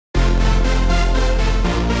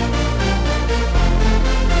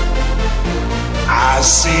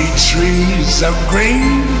see trees of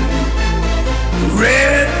green,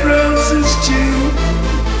 red roses too.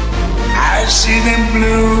 I see them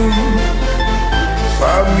bloom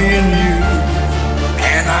for me and you.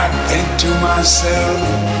 And I think to myself,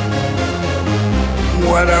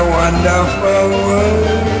 what a wonderful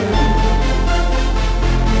world.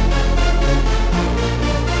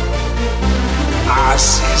 I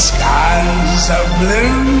see skies of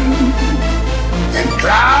blue and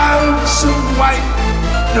clouds of white,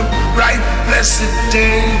 the bright blessed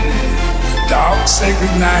day, the dark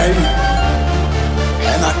sacred night.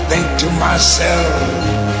 And I think to myself,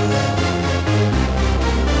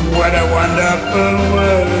 what a wonderful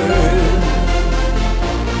world.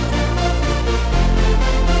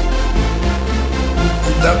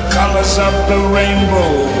 The colors of the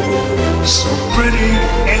rainbow, so pretty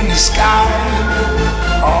in the sky,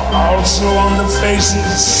 are also on the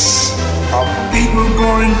faces of people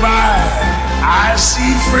going by. I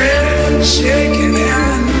see friends shaking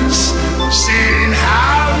hands, saying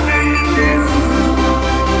how do you do.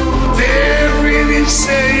 They're really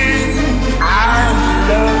saying I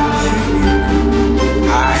love you.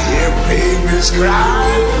 I hear babies cry,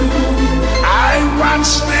 I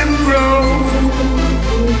watch them grow.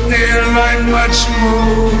 They're like much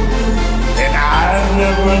more than I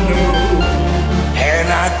never knew. And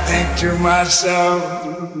I think to myself,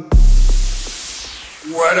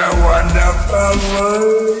 what a wonderful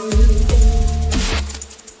world.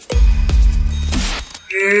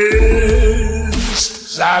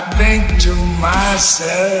 Yes, I think to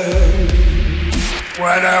myself,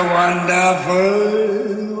 what a wonderful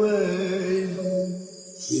world.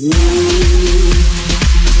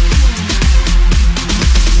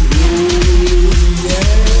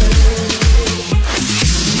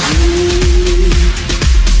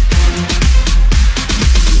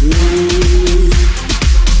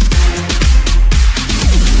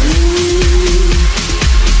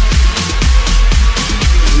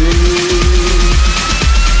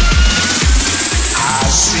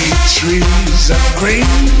 Trees of green,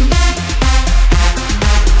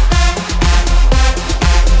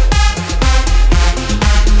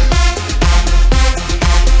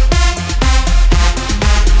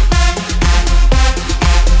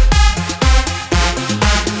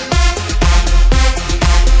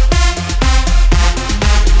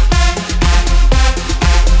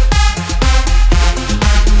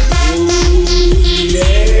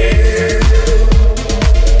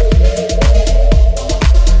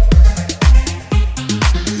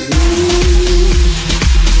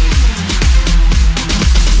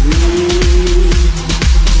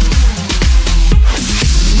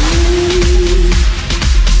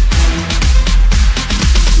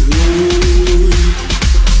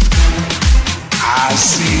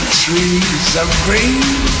 trees of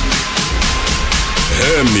green.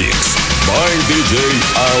 Remix by DJ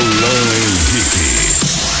Alan Henrique.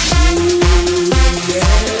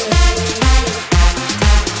 Yeah.